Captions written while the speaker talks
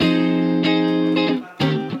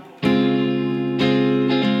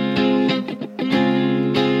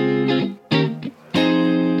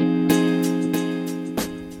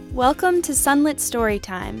Welcome to Sunlit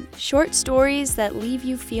Storytime, short stories that leave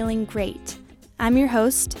you feeling great. I'm your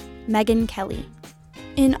host, Megan Kelly.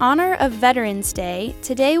 In honor of Veterans Day,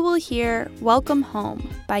 today we'll hear Welcome Home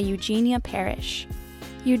by Eugenia Parrish.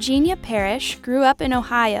 Eugenia Parrish grew up in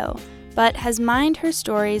Ohio, but has mined her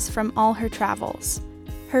stories from all her travels.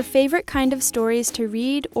 Her favorite kind of stories to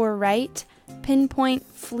read or write pinpoint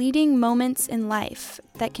fleeting moments in life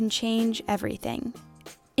that can change everything.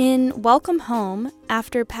 In Welcome Home,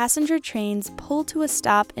 after passenger trains pull to a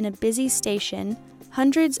stop in a busy station,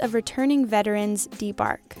 hundreds of returning veterans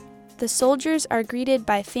debark. The soldiers are greeted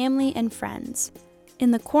by family and friends. In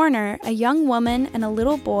the corner, a young woman and a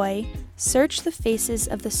little boy search the faces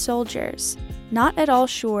of the soldiers, not at all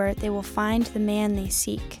sure they will find the man they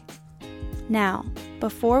seek. Now,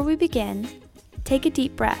 before we begin, take a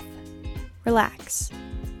deep breath, relax,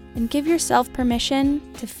 and give yourself permission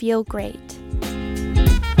to feel great.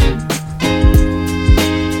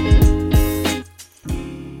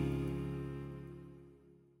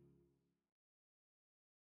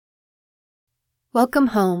 Welcome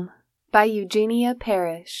Home by Eugenia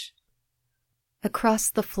Parrish. Across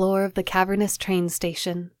the floor of the cavernous train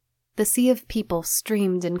station, the sea of people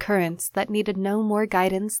streamed in currents that needed no more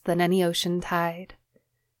guidance than any ocean tide.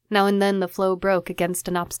 Now and then the flow broke against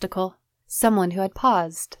an obstacle, someone who had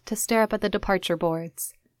paused to stare up at the departure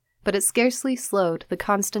boards, but it scarcely slowed the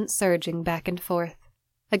constant surging back and forth.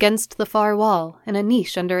 Against the far wall, in a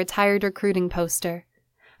niche under a tired recruiting poster,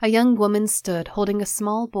 a young woman stood holding a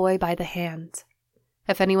small boy by the hand.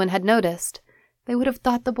 If anyone had noticed, they would have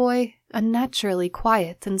thought the boy unnaturally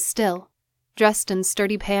quiet and still, dressed in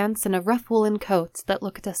sturdy pants and a rough woolen coat that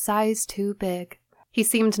looked a size too big. He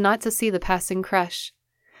seemed not to see the passing crush.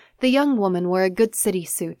 The young woman wore a good city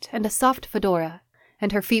suit and a soft fedora,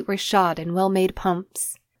 and her feet were shod in well-made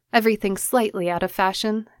pumps. Everything slightly out of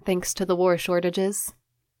fashion, thanks to the war shortages.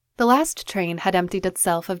 The last train had emptied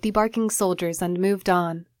itself of debarking soldiers and moved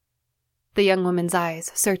on. The young woman's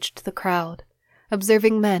eyes searched the crowd,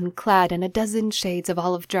 observing men clad in a dozen shades of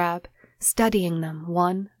olive drab, studying them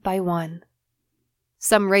one by one.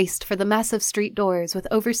 Some raced for the massive street doors with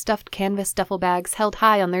overstuffed canvas duffel bags held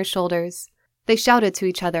high on their shoulders. They shouted to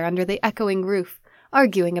each other under the echoing roof,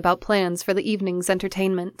 arguing about plans for the evening's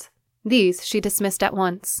entertainment. These she dismissed at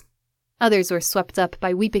once. Others were swept up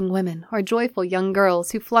by weeping women or joyful young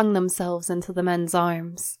girls who flung themselves into the men's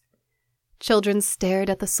arms. Children stared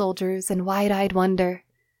at the soldiers in wide-eyed wonder.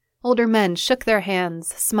 Older men shook their hands,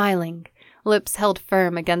 smiling, lips held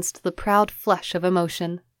firm against the proud flush of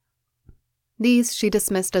emotion. These she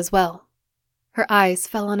dismissed as well. Her eyes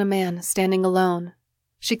fell on a man standing alone.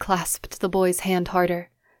 She clasped the boy's hand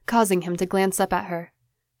harder, causing him to glance up at her.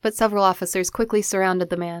 But several officers quickly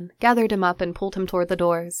surrounded the man, gathered him up and pulled him toward the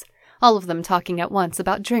doors, all of them talking at once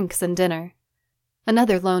about drinks and dinner.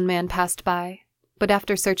 Another lone man passed by, but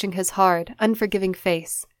after searching his hard, unforgiving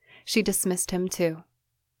face, she dismissed him too.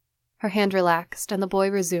 Her hand relaxed, and the boy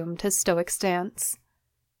resumed his stoic stance.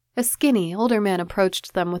 A skinny, older man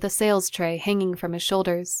approached them with a sales tray hanging from his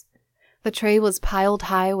shoulders. The tray was piled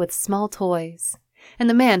high with small toys, and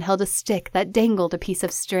the man held a stick that dangled a piece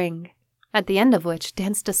of string, at the end of which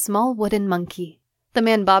danced a small wooden monkey. The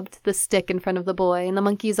man bobbed the stick in front of the boy, and the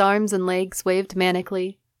monkey's arms and legs waved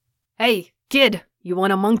manically. "Hey, kid, you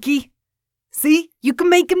want a monkey? See, you can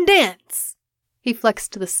make him dance!" He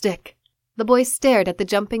flexed the stick. The boy stared at the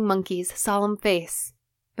jumping monkey's solemn face,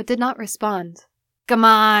 but did not respond. "Come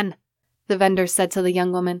on," the vendor said to the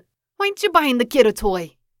young woman. "Why ain't you buying the kid a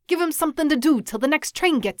toy? Give him something to do till the next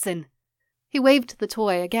train gets in." He waved the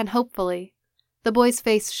toy again hopefully. The boy's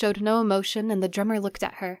face showed no emotion, and the drummer looked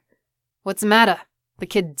at her. "What's the matter? The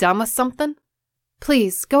kid dumb or something?"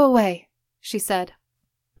 "Please, go away," she said.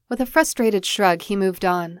 With a frustrated shrug, he moved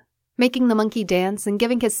on, making the monkey dance and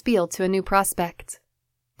giving his spiel to a new prospect.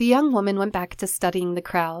 The young woman went back to studying the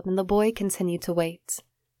crowd, and the boy continued to wait.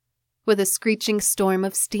 With a screeching storm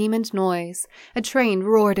of steam and noise, a train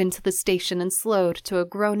roared into the station and slowed to a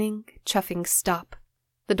groaning, chuffing stop.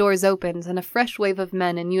 The doors opened, and a fresh wave of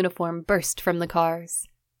men in uniform burst from the cars.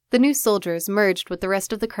 The new soldiers merged with the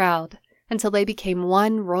rest of the crowd until they became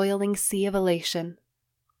one roiling sea of elation.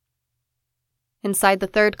 Inside the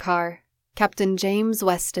third car, Captain James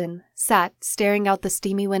Weston sat staring out the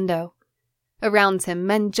steamy window. Around him,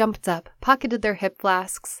 men jumped up, pocketed their hip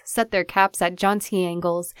flasks, set their caps at jaunty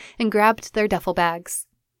angles, and grabbed their duffel bags.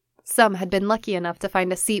 Some had been lucky enough to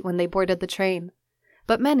find a seat when they boarded the train,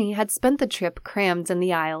 but many had spent the trip crammed in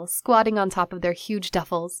the aisle, squatting on top of their huge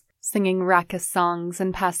duffels, singing raucous songs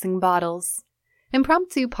and passing bottles.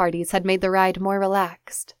 Impromptu parties had made the ride more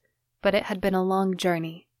relaxed, but it had been a long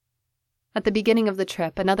journey. At the beginning of the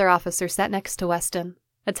trip, another officer sat next to Weston.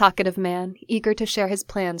 A talkative man, eager to share his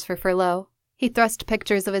plans for furlough. He thrust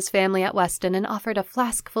pictures of his family at Weston and offered a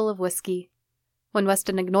flask full of whiskey. When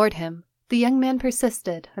Weston ignored him, the young man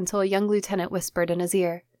persisted until a young lieutenant whispered in his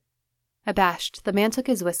ear. Abashed, the man took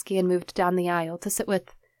his whiskey and moved down the aisle to sit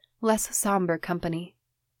with less somber company.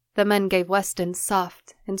 The men gave Weston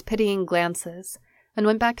soft and pitying glances and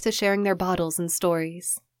went back to sharing their bottles and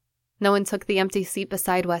stories. No one took the empty seat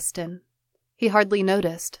beside Weston. He hardly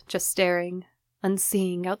noticed, just staring,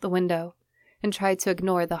 unseeing out the window, and tried to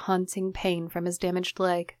ignore the haunting pain from his damaged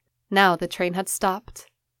leg. Now the train had stopped.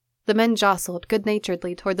 The men jostled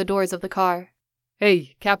good-naturedly toward the doors of the car.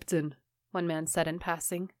 "Hey, Captain," one man said in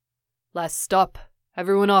passing. "Last stop.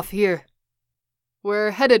 Everyone off here."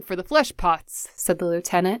 "We're headed for the flesh pots," said the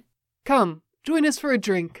lieutenant. "Come, join us for a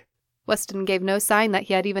drink." Weston gave no sign that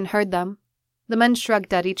he had even heard them. The men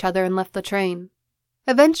shrugged at each other and left the train.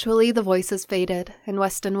 Eventually the voices faded, and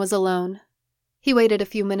Weston was alone. He waited a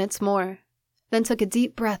few minutes more, then took a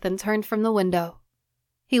deep breath and turned from the window.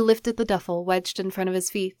 He lifted the duffel wedged in front of his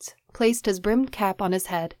feet, placed his brimmed cap on his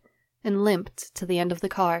head, and limped to the end of the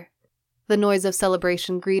car. The noise of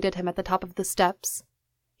celebration greeted him at the top of the steps.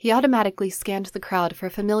 He automatically scanned the crowd for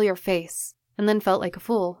a familiar face, and then felt like a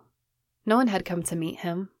fool. No one had come to meet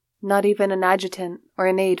him, not even an adjutant or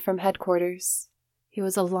an aide from headquarters. He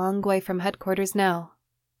was a long way from headquarters now,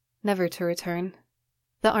 never to return.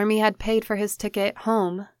 The army had paid for his ticket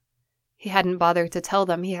home. He hadn't bothered to tell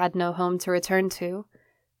them he had no home to return to,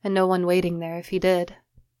 and no one waiting there if he did.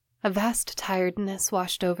 A vast tiredness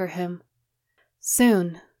washed over him.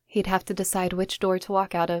 Soon, he'd have to decide which door to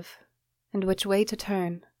walk out of, and which way to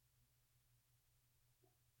turn.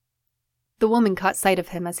 The woman caught sight of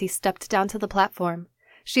him as he stepped down to the platform.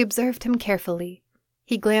 She observed him carefully.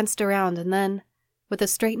 He glanced around and then, with a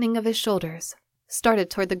straightening of his shoulders, started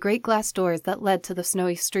toward the great glass doors that led to the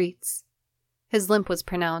snowy streets. His limp was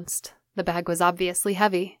pronounced. The bag was obviously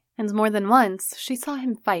heavy, and more than once she saw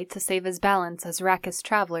him fight to save his balance as raucous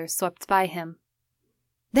travelers swept by him.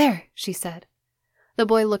 "There," she said. The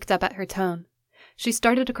boy looked up at her tone. She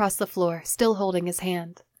started across the floor, still holding his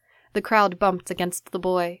hand. The crowd bumped against the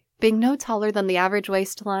boy. Being no taller than the average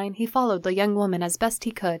waistline, he followed the young woman as best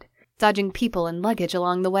he could, dodging people and luggage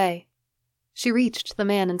along the way. She reached the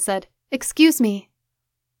man and said, "Excuse me."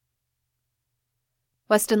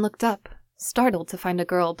 Weston looked up, startled to find a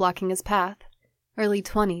girl blocking his path. Early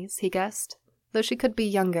 20s, he guessed. Though she could be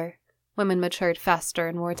younger, women matured faster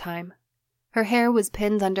in wartime. Her hair was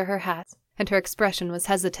pinned under her hat, and her expression was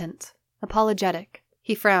hesitant, apologetic.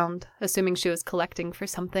 He frowned, assuming she was collecting for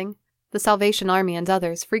something. The Salvation Army and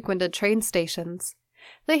others frequented train stations.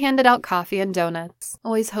 They handed out coffee and donuts,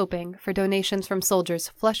 always hoping for donations from soldiers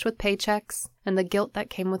flush with paychecks and the guilt that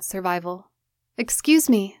came with survival. "Excuse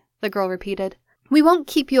me," the girl repeated. "We won't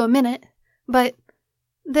keep you a minute, but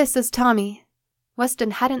this is Tommy."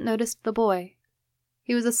 Weston hadn't noticed the boy.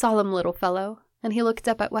 He was a solemn little fellow, and he looked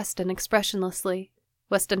up at Weston expressionlessly.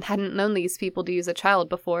 Weston hadn't known these people to use a child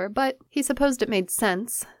before, but he supposed it made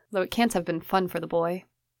sense, though it can't have been fun for the boy.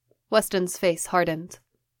 Weston's face hardened.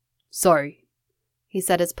 "Sorry," he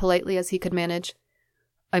said as politely as he could manage.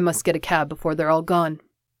 "I must get a cab before they're all gone."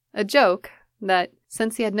 A joke that,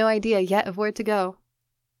 since he had no idea yet of where to go.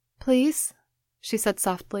 "Please," she said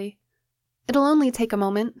softly. "It'll only take a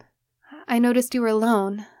moment. I noticed you were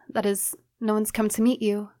alone. That is, no one's come to meet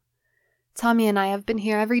you. Tommy and I have been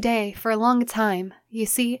here every day for a long time. You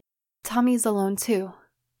see, Tommy's alone too.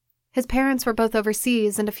 His parents were both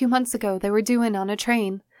overseas, and a few months ago they were due in on a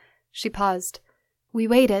train." She paused. "We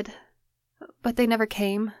waited, but they never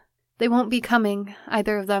came. They won't be coming,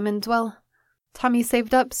 either of them, and, well, Tommy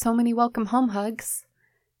saved up so many welcome home hugs.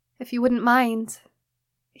 If you wouldn't mind,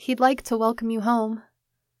 he'd like to welcome you home."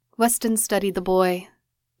 Weston studied the boy.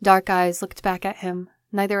 Dark eyes looked back at him,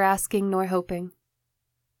 neither asking nor hoping.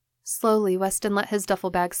 Slowly, Weston let his duffel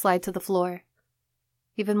bag slide to the floor.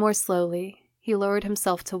 Even more slowly, he lowered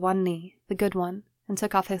himself to one knee, the good one, and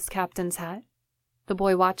took off his captain's hat. The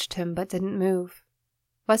boy watched him but didn't move.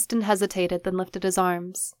 Weston hesitated, then lifted his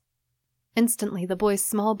arms. Instantly, the boy's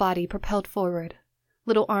small body propelled forward.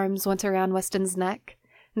 Little arms went around Weston's neck,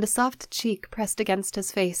 and a soft cheek pressed against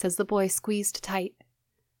his face as the boy squeezed tight.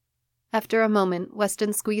 After a moment,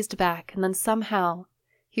 Weston squeezed back, and then somehow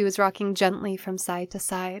he was rocking gently from side to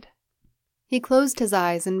side. He closed his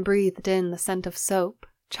eyes and breathed in the scent of soap,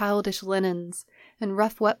 childish linens, and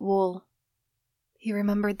rough wet wool. He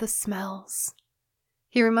remembered the smells.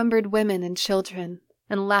 He remembered women and children,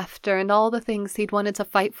 and laughter, and all the things he'd wanted to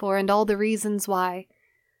fight for, and all the reasons why.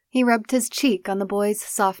 He rubbed his cheek on the boy's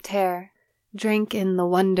soft hair, drank in the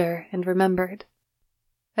wonder, and remembered.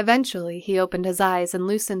 Eventually, he opened his eyes and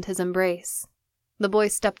loosened his embrace. The boy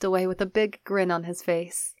stepped away with a big grin on his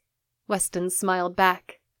face. Weston smiled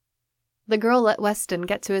back. The girl let Weston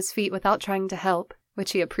get to his feet without trying to help,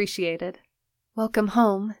 which he appreciated. "Welcome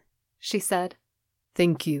home," she said.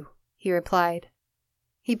 "Thank you," he replied.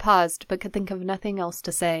 He paused but could think of nothing else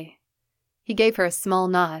to say. He gave her a small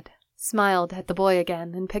nod, smiled at the boy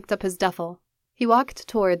again, and picked up his duffel. He walked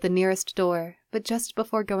toward the nearest door, but just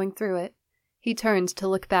before going through it, he turned to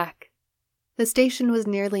look back. The station was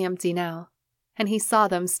nearly empty now, and he saw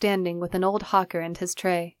them standing with an old hawker and his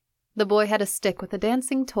tray. The boy had a stick with a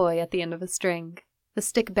dancing toy at the end of a string. The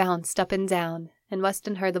stick bounced up and down, and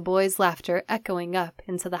Weston heard the boy's laughter echoing up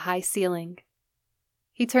into the high ceiling.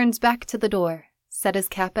 He turned back to the door, set his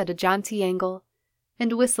cap at a jaunty angle,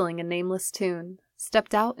 and whistling a nameless tune,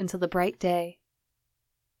 stepped out into the bright day.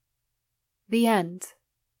 The end.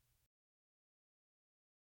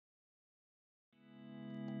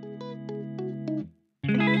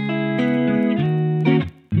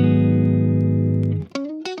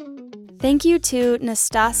 Thank you to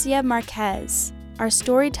Nastasia Marquez, our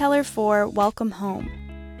storyteller for Welcome Home.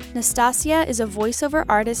 Nastasia is a voiceover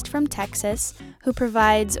artist from Texas who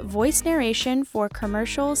provides voice narration for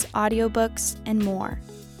commercials, audiobooks, and more.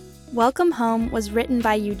 Welcome Home was written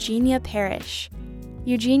by Eugenia Parrish.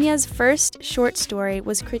 Eugenia's first short story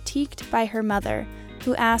was critiqued by her mother,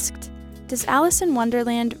 who asked, "Does Alice in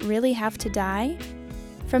Wonderland really have to die?"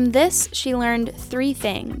 From this, she learned 3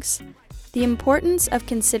 things: the importance of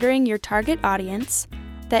considering your target audience,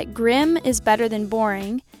 that grim is better than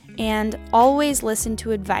boring, and always listen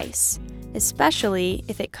to advice, especially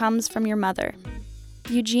if it comes from your mother.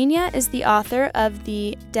 Eugenia is the author of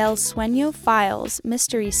the Del Sueño Files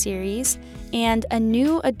mystery series and a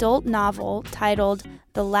new adult novel titled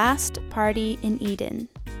The Last Party in Eden.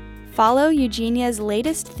 Follow Eugenia's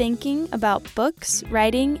latest thinking about books,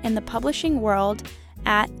 writing, and the publishing world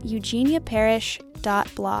at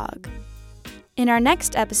eugeniaparish.blog. In our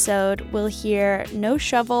next episode, we'll hear No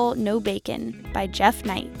Shovel, No Bacon by Jeff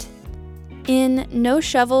Knight. In No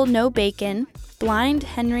Shovel, No Bacon, Blind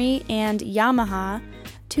Henry and Yamaha,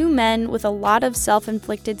 2 men with a lot of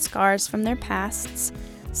self-inflicted scars from their pasts,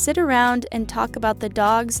 sit around and talk about the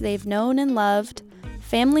dogs they've known and loved,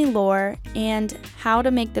 family lore, and how to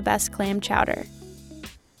make the best clam chowder.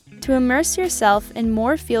 To immerse yourself in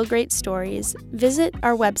more feel-great stories, visit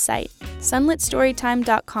our website,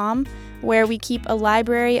 sunlitstorytime.com, where we keep a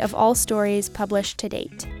library of all stories published to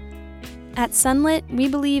date. At Sunlit, we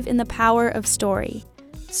believe in the power of story.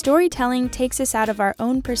 Storytelling takes us out of our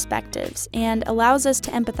own perspectives and allows us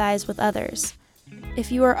to empathize with others.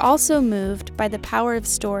 If you are also moved by the power of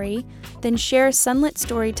story, then share Sunlit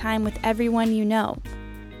Storytime with everyone you know.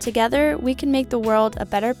 Together, we can make the world a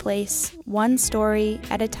better place, one story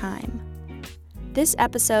at a time. This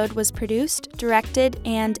episode was produced, directed,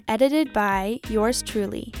 and edited by yours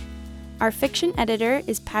truly. Our fiction editor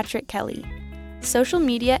is Patrick Kelly. Social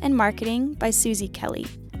media and marketing by Susie Kelly.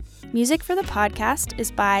 Music for the podcast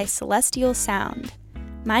is by Celestial Sound.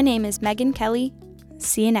 My name is Megan Kelly.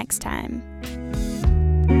 See you next time.